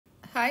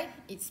Hi,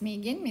 it's me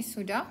again, Miss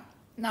Huda.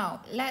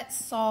 Now, let's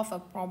solve a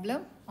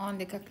problem on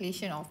the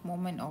calculation of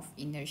moment of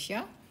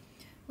inertia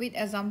with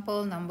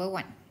example number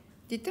 1.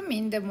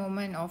 Determine the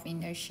moment of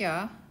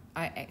inertia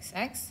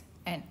Ixx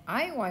and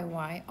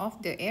Iyy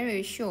of the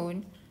area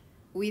shown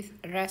with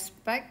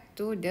respect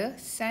to the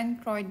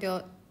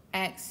centroidal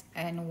x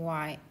and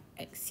y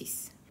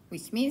axis,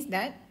 which means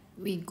that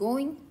we're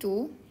going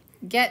to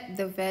get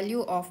the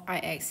value of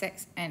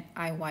Ixx and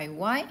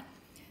Iyy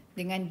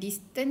dengan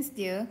distance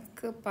dia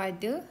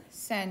kepada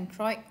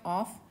centroid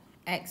of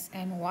x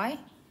and y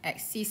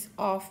axis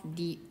of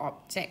the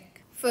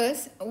object.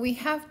 First, we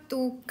have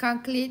to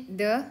calculate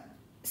the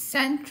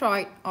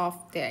centroid of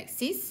the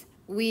axis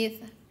with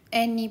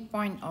any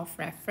point of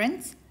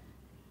reference.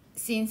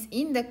 Since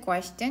in the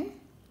question,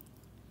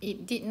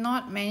 it did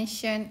not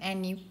mention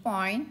any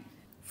point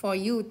for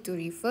you to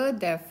refer,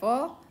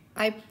 therefore,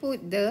 I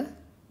put the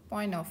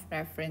point of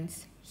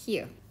reference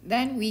here.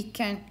 Then we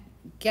can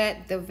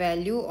get the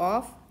value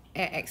of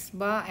Ax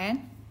bar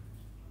and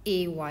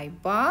Ay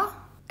bar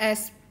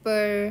as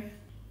per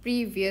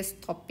previous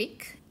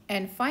topic,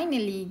 and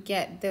finally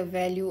get the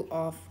value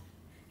of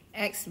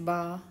X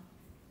bar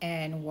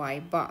and Y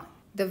bar.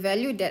 The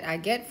value that I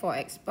get for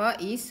X bar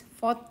is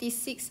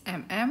 46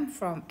 mm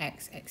from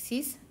X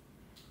axis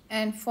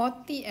and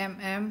 40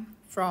 mm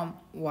from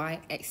Y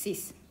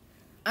axis.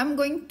 I'm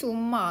going to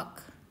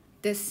mark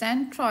the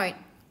centroid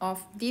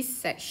of this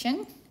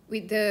section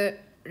with the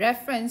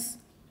reference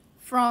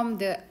from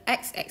the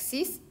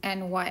x-axis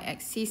and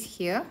y-axis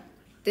here.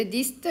 The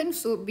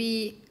distance would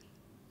be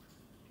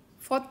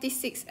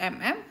 46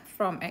 mm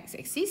from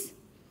x-axis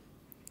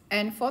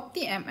and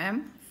 40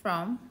 mm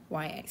from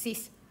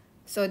y-axis.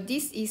 So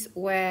this is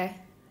where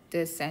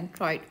the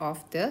centroid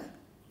of the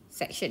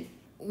section.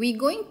 We're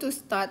going to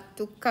start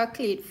to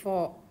calculate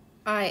for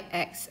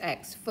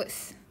Ixx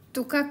first.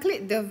 To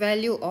calculate the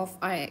value of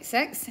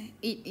Ixx,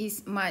 it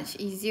is much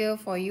easier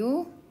for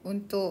you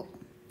untuk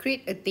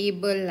create a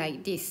table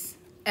like this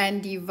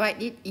and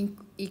divide it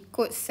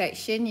ikut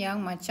section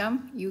yang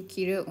macam you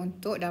kira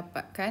untuk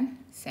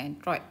dapatkan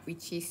centroid,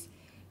 which is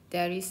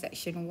there is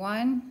section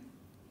 1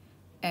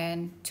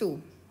 and 2.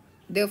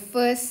 The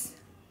first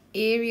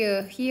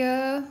area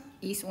here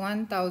is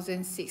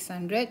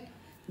 1600.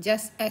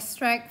 Just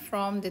extract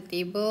from the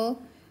table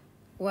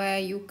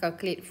where you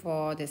calculate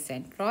for the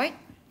centroid.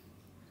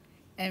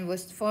 And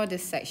for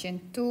the section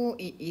 2,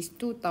 it is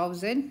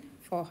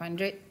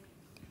 2400.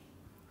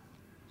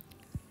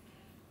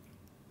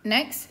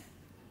 Next,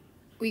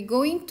 we're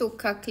going to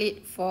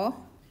calculate for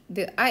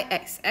the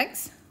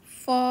Ixx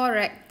for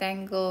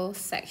rectangle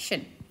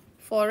section.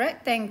 For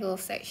rectangle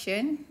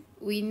section,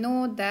 we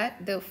know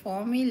that the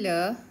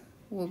formula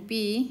will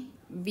be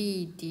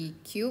BD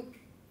cube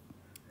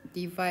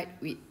divided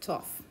with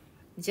 12.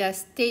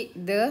 Just take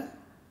the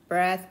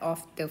breadth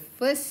of the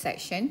first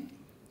section,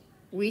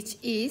 which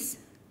is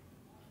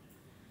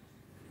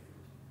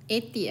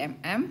 80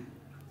 mm,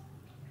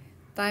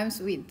 times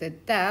with the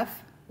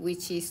depth,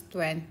 which is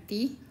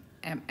 20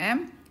 mm,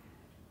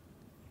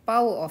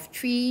 power of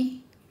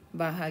 3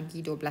 bahagi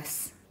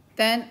 12.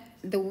 Then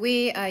the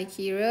way I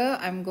kira,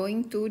 I'm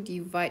going to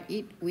divide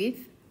it with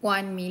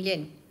 1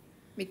 million.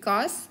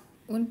 Because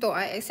untuk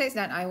Ixx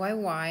dan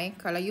Iyy,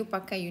 kalau you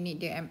pakai unit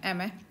dia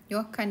mm,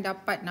 you akan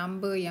dapat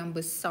number yang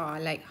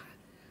besar like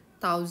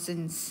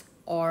thousands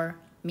or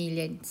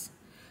millions.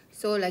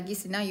 So lagi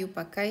senang you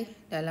pakai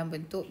dalam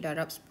bentuk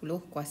darab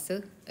 10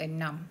 kuasa 6.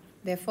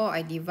 Therefore, I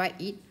divide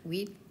it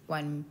with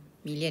 1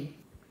 million.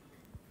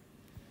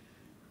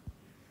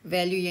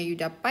 Value yang you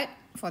dapat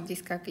for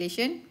this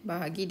calculation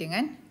bahagi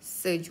dengan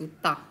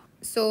sejuta.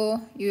 So,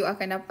 you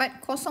akan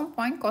dapat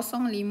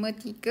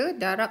 0.053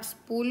 darab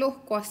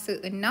 10 kuasa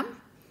 6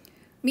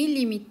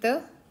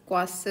 milimeter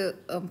kuasa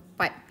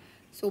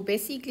 4. So,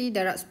 basically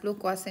darab 10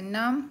 kuasa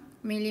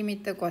 6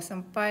 milimeter kuasa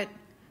 4,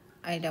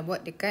 I dah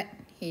buat dekat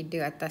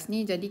header atas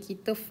ni. Jadi,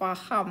 kita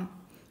faham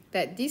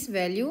that this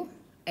value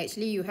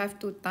actually you have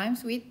to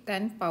times with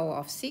 10 power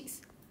of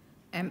 6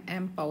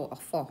 mm power of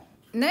 4.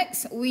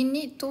 Next, we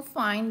need to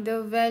find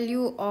the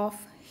value of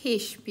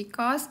H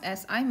because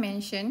as I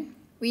mentioned,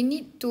 we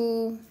need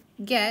to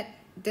get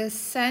the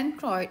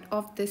centroid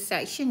of the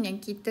section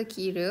yang kita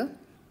kira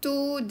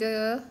to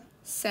the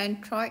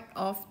centroid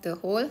of the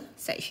whole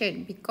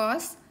section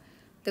because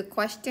the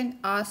question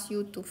asks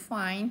you to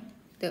find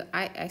the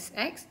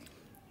Ixx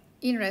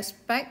in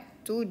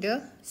respect to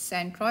the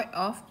centroid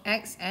of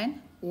x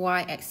and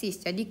y axis.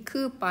 Jadi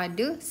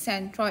kepada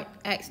centroid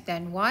x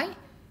dan y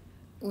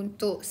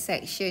untuk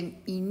section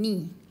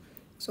ini.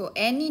 So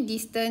any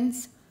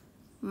distance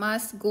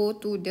must go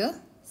to the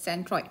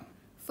centroid.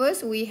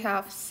 First we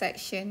have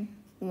section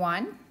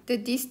 1. The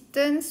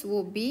distance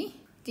will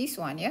be this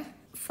one, yeah.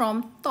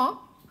 From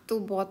top to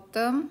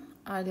bottom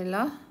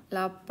adalah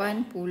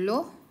 80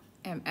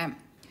 mm.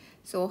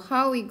 So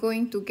how we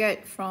going to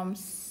get from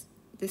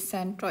the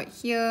centroid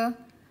here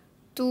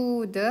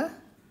to the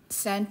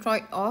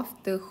centroid of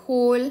the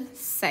whole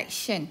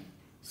section?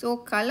 So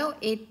kalau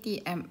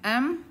 80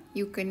 mm,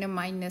 you kena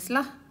minus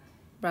lah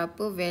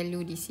berapa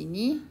value di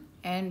sini.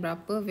 and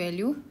berapa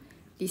value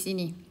di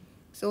sini.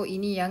 So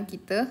ini yang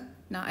kita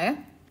nak ya.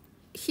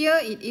 Here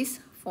it is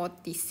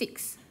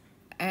 46.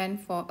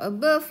 And for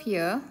above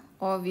here,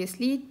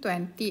 obviously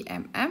 20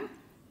 mm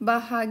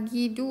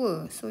bahagi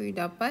 2. So you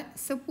dapat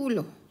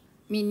 10.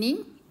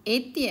 Meaning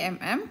 80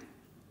 mm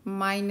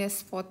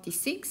minus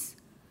 46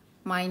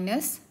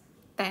 minus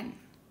 10.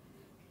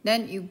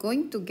 Then you're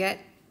going to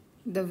get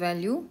the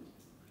value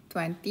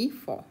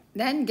 24.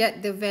 Then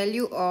get the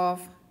value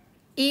of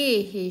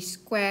AH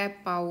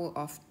square power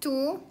of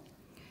 2.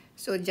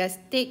 So just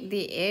take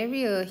the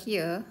area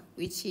here,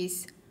 which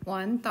is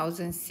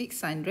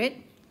 1600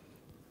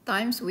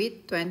 times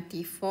with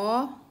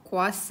 24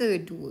 kuasa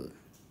 2.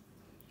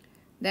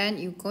 Then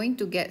you're going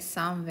to get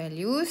some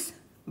values,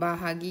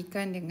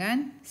 bahagikan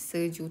dengan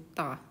 1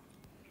 juta.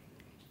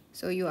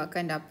 So you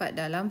akan dapat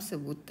dalam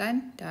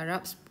sebutan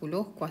darab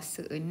 10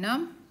 kuasa 6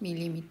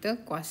 mm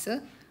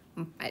kuasa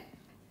 4.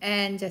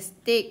 And just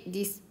take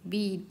this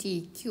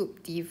BD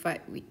cube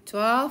divide with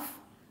 12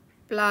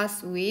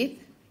 plus with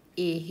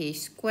AH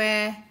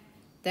square,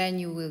 then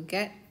you will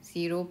get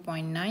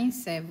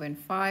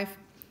 0.975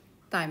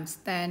 times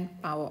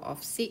 10 power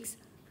of 6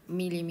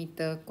 mm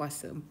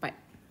kuasa 4.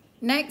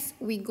 Next,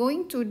 we're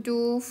going to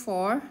do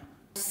for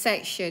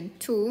section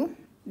 2,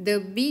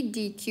 the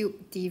BD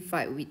cube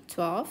divide with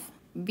 12.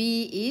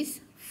 B is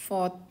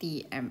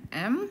 40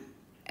 mm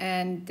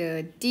and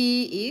the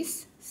D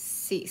is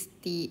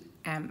 60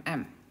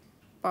 mm.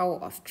 Power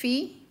of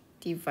 3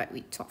 divide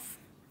with 12.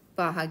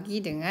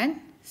 Bahagi dengan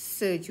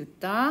 1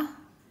 juta,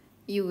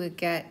 you will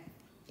get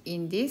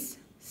in this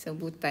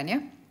sebutan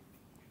ya.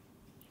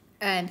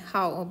 And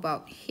how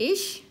about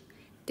H?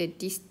 The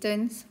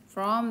distance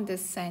from the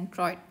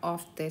centroid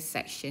of the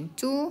section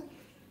 2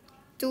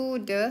 to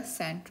the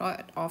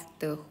centroid of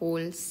the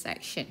whole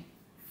section.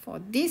 For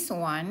this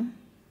one,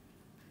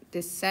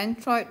 the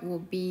centroid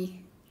will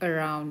be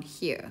around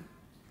here,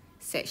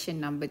 section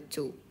number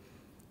 2.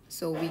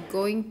 So we're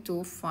going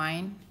to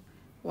find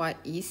what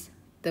is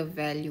the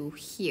value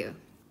here.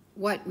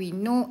 What we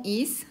know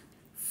is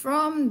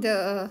from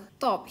the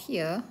top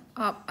here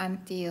up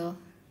until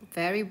the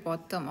very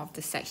bottom of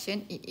the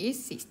section, it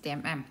is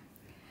 60 mm.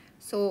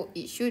 So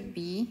it should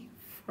be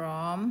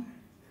from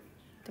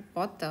the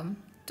bottom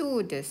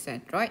to the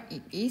centroid,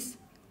 it is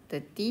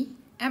 30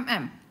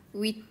 mm.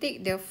 We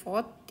take the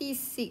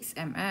 46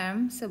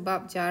 mm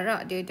sebab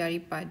jarak dia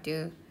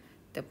daripada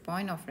the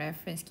point of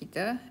reference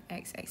kita,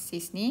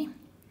 x-axis ni,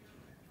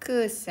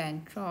 ke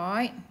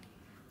centroid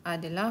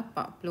adalah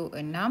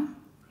 46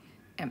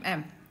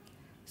 mm.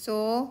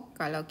 So,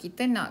 kalau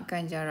kita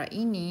nakkan jarak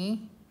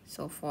ini,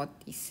 so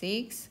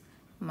 46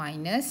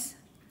 minus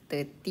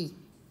 30.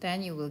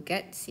 Then you will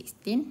get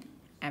 16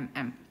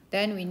 mm.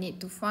 Then we need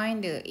to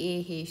find the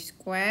AH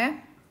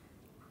square.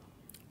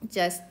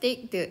 Just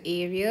take the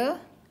area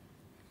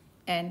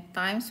and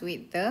times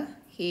with the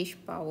H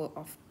power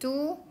of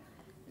 2.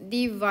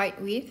 Divide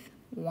with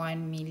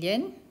 1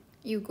 million.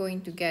 You're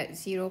going to get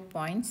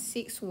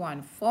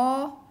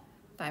 0.614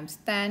 times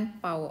 10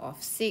 power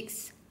of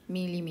 6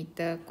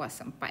 millimeter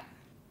kuasa 4.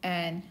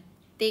 And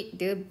take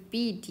the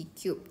BD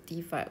cube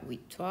divide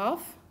with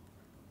 12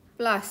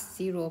 plus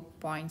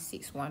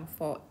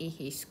 0.614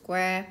 AH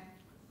square.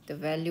 The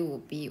value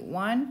will be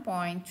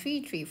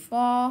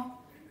 1.334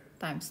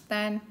 times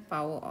 10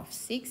 power of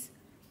 6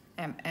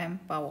 mm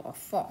power of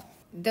 4.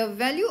 The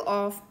value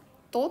of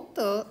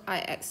total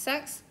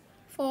IXX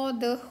for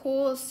the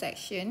whole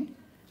section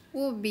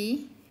will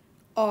be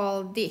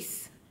all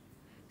this.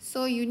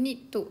 So you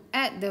need to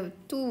add the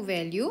two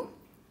value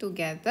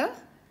together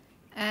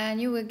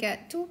and you will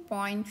get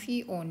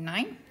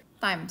 2.309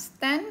 times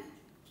 10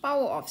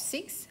 power of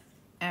 6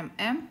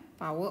 mm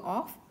power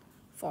of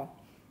 4.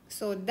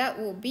 So that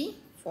will be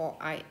for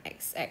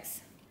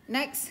IXX.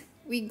 Next,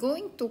 we're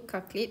going to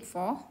calculate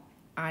for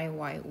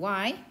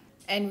IYY,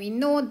 and we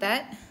know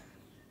that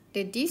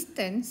the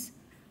distance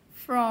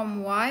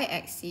from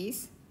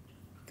y-axis,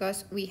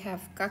 because we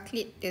have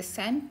calculated the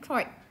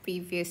centroid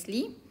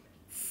previously,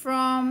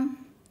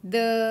 from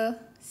the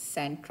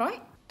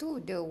centroid to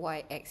the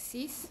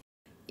y-axis,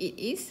 it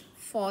is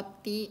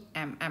 40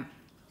 mm.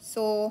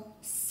 So,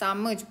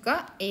 sama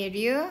juga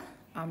area,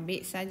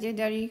 ambil saja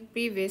dari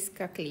previous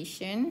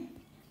calculation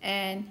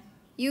and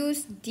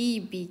use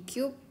dB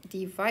cube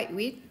divide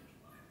with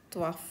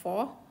 12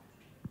 for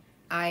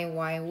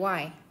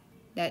IYY.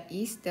 That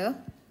is the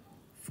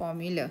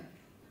formula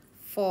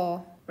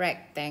for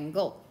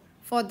rectangle.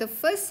 For the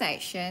first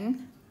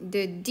section,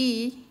 the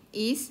D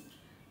is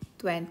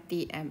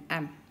 20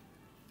 mm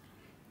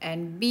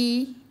and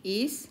B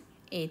is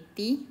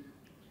 80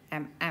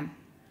 mm.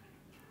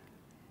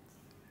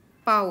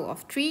 Power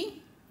of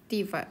 3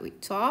 divide with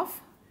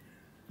 12,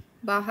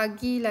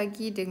 bahagi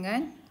lagi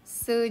dengan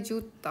 1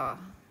 juta.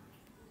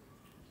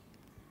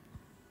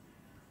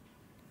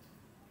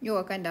 You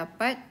akan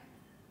dapat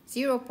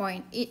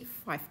 0.853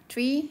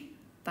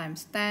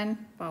 times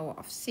 10 power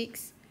of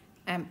 6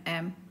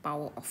 mm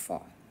power of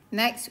 4.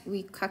 Next,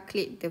 we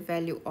calculate the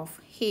value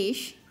of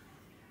H.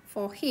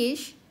 For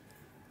H,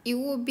 it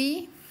will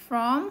be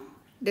from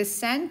the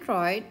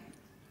centroid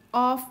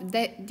of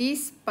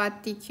this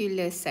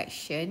particular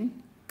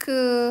section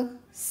ke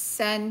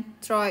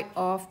centroid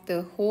of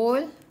the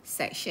whole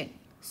section.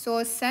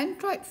 So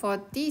centroid for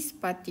this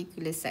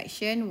particular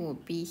section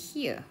would be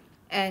here.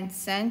 And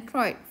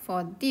centroid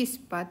for this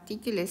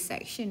particular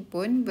section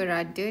pun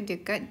berada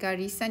dekat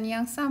garisan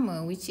yang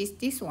sama, which is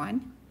this one.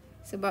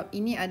 Sebab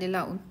ini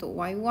adalah untuk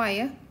YY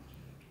ya.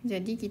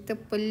 Jadi kita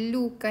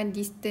perlukan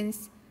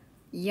distance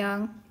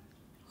yang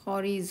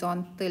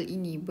horizontal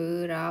ini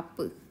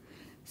berapa.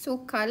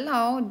 So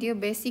kalau dia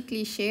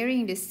basically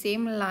sharing the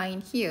same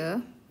line here,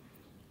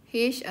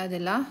 H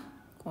adalah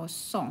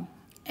kosong.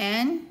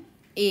 And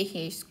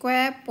AH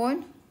square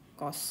pun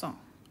kosong.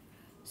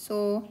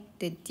 So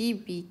the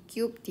dB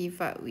cube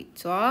divided with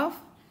 12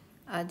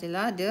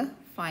 adalah the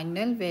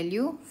final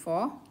value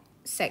for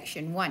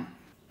section 1.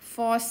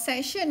 For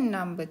section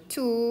number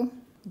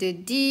 2, the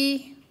D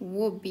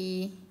would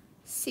be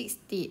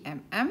 60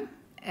 mm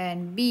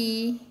and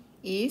B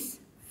is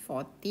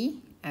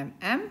 40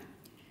 mm.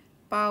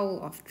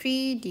 Power of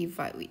 3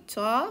 divided with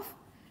 12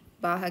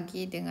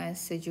 bahagi dengan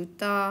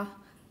sejuta,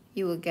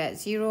 you will get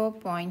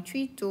 0.32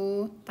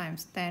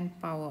 times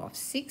 10 power of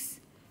 6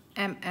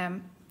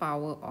 mm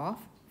power of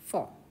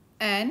 4.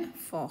 And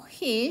for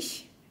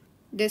H,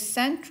 the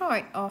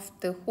centroid of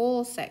the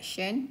whole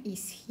section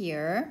is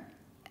here,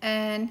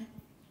 and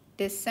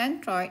the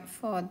centroid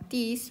for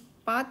this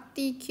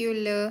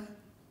particular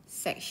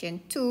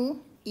section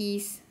 2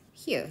 is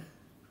here.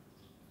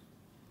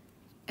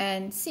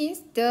 And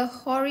since the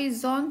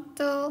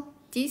horizontal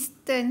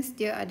distance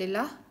dia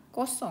adalah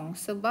kosong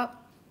sebab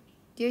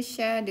dia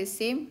share the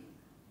same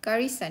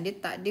garisan, dia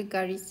tak ada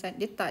garisan,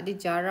 dia tak ada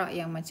jarak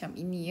yang macam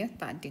ini ya,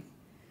 tak ada.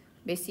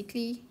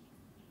 Basically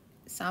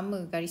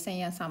sama,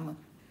 garisan yang sama.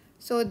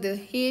 So the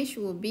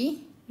H will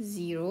be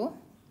 0,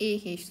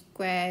 AH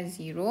square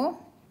 0,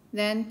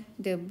 then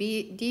the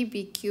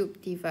dB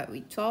cube divided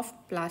with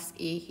 12 plus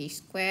AH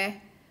square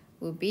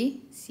will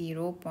be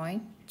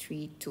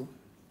 0.32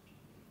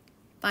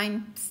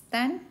 times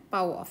 10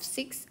 power of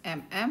 6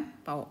 mm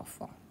power of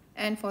 4.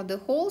 And for the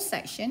whole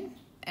section,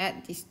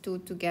 add these two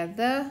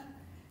together,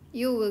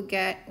 you will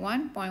get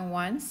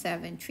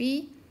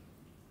 1.173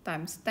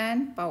 times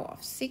 10 power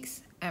of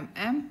 6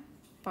 mm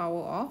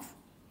power of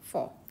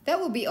 4. That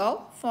will be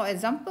all for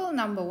example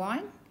number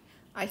 1.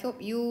 I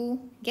hope you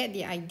get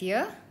the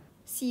idea.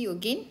 See you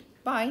again.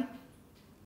 Bye.